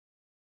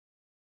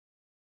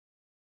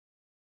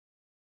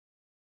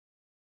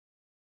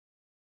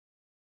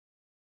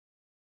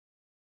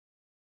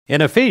In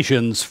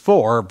Ephesians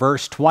 4,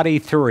 verse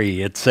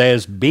 23, it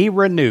says, "Be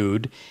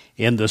renewed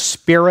in the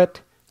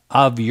spirit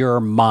of your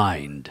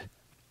mind."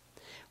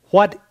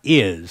 What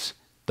is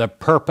the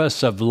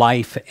purpose of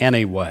life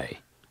anyway?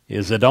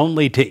 Is it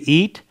only to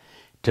eat,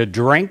 to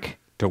drink,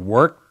 to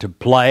work, to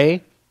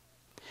play?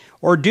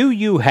 Or do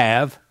you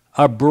have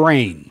a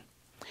brain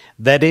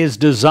that is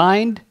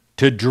designed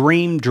to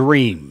dream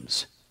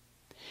dreams?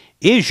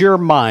 Is your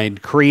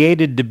mind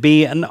created to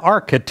be an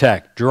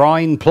architect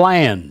drawing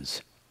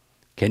plans?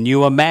 Can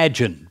you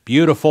imagine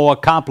beautiful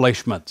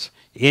accomplishments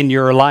in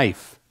your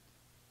life?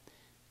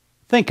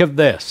 Think of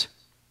this.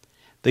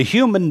 The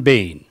human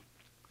being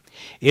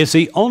is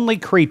the only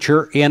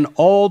creature in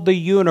all the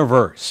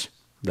universe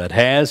that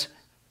has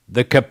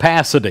the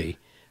capacity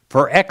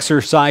for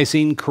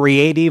exercising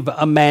creative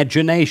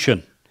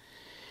imagination.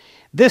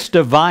 This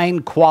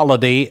divine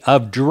quality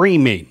of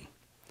dreaming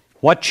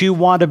what you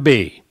want to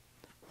be,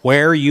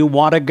 where you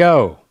want to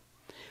go,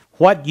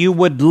 what you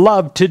would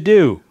love to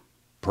do,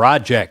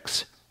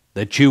 projects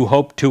that you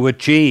hope to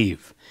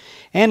achieve,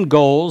 and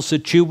goals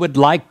that you would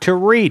like to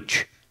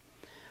reach.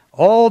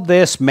 All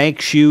this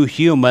makes you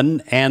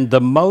human and the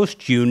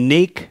most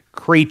unique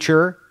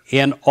creature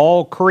in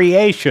all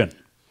creation.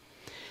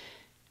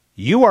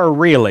 You are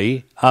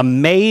really a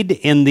made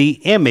in the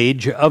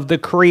image of the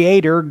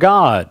Creator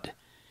God.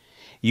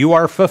 You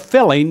are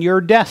fulfilling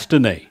your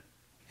destiny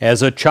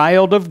as a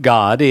child of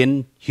God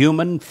in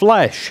human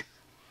flesh.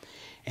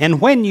 And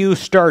when you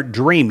start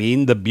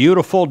dreaming the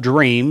beautiful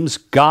dreams,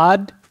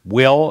 God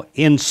will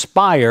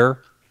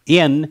inspire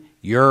in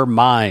your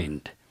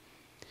mind.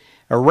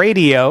 A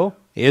radio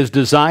is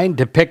designed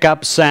to pick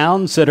up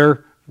sounds that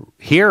are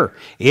here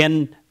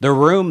in the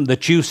room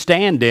that you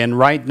stand in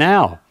right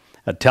now.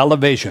 A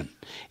television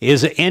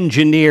is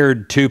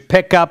engineered to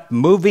pick up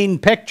moving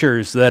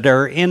pictures that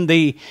are in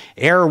the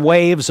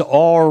airwaves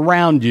all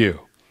around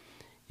you.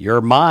 Your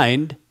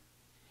mind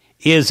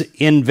is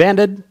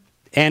invented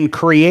and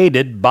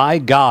created by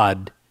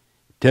God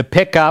to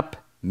pick up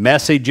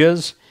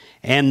messages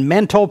and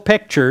mental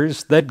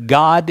pictures that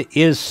God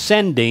is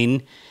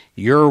sending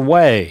your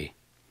way.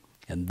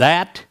 And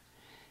that,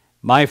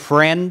 my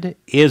friend,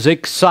 is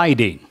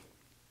exciting.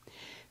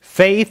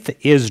 Faith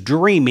is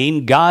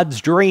dreaming God's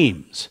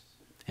dreams.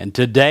 And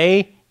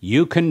today,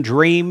 you can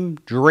dream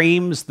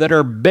dreams that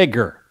are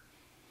bigger.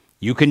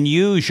 You can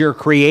use your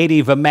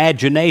creative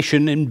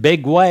imagination in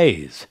big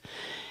ways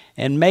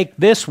and make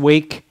this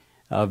week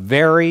a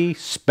very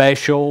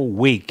special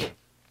week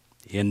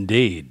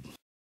indeed.